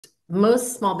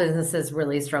most small businesses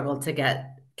really struggle to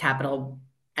get capital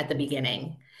at the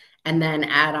beginning and then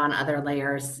add on other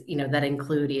layers, that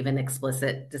include even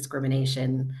explicit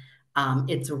discrimination.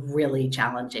 It's really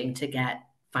challenging to get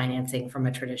financing from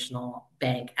a traditional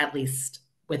bank, at least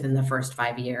within the first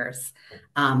 5 years.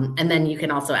 And then you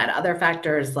can also add other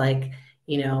factors like,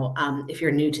 if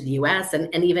you're new to the US,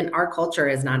 and even our culture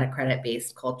is not a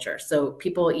credit-based culture. So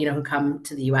people, who come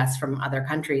to the US from other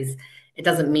countries, it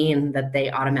doesn't mean that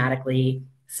they automatically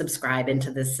subscribe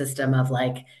into this system of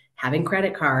like having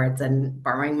credit cards and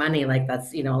borrowing money. Like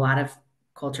that's, a lot of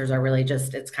cultures are really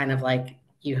just, it's kind of like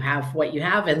you have what you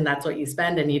have and that's what you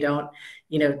spend, and you don't,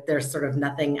 there's sort of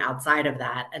nothing outside of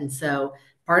that. And so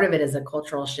part of it is a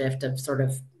cultural shift of sort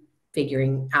of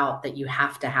figuring out that you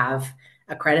have to have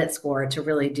a credit score to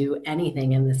really do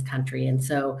anything in this country. And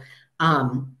so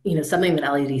something that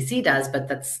LEDC does,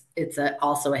 but it's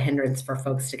also a hindrance for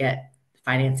folks to get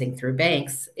financing through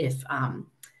banks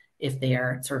if they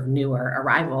are sort of newer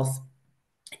arrivals,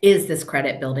 is this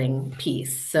credit building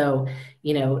piece. So,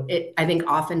 I think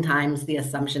oftentimes the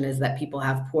assumption is that people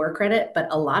have poor credit, but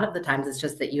a lot of the times it's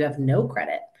just that you have no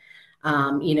credit.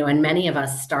 And many of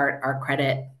us start our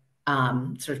credit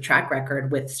sort of track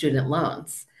record with student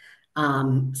loans.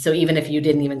 So even if you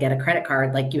didn't even get a credit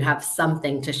card, like you have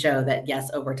something to show that,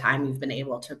 yes, over time you've been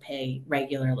able to pay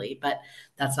regularly, but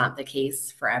that's not the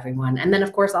case for everyone. And then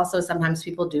of course, also sometimes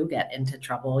people do get into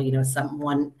trouble.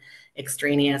 Someone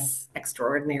extraneous,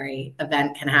 extraordinary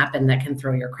event can happen that can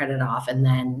throw your credit off, and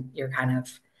then you're kind of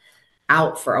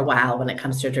out for a while when it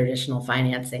comes to traditional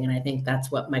financing. And I think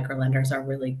that's what microlenders are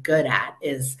really good at,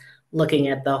 is looking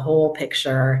at the whole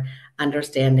picture,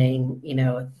 understanding,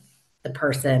 the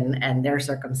person and their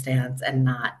circumstance, and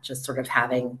not just sort of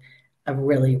having a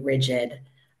really rigid,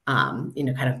 kind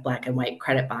of black and white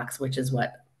credit box, which is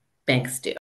what banks do.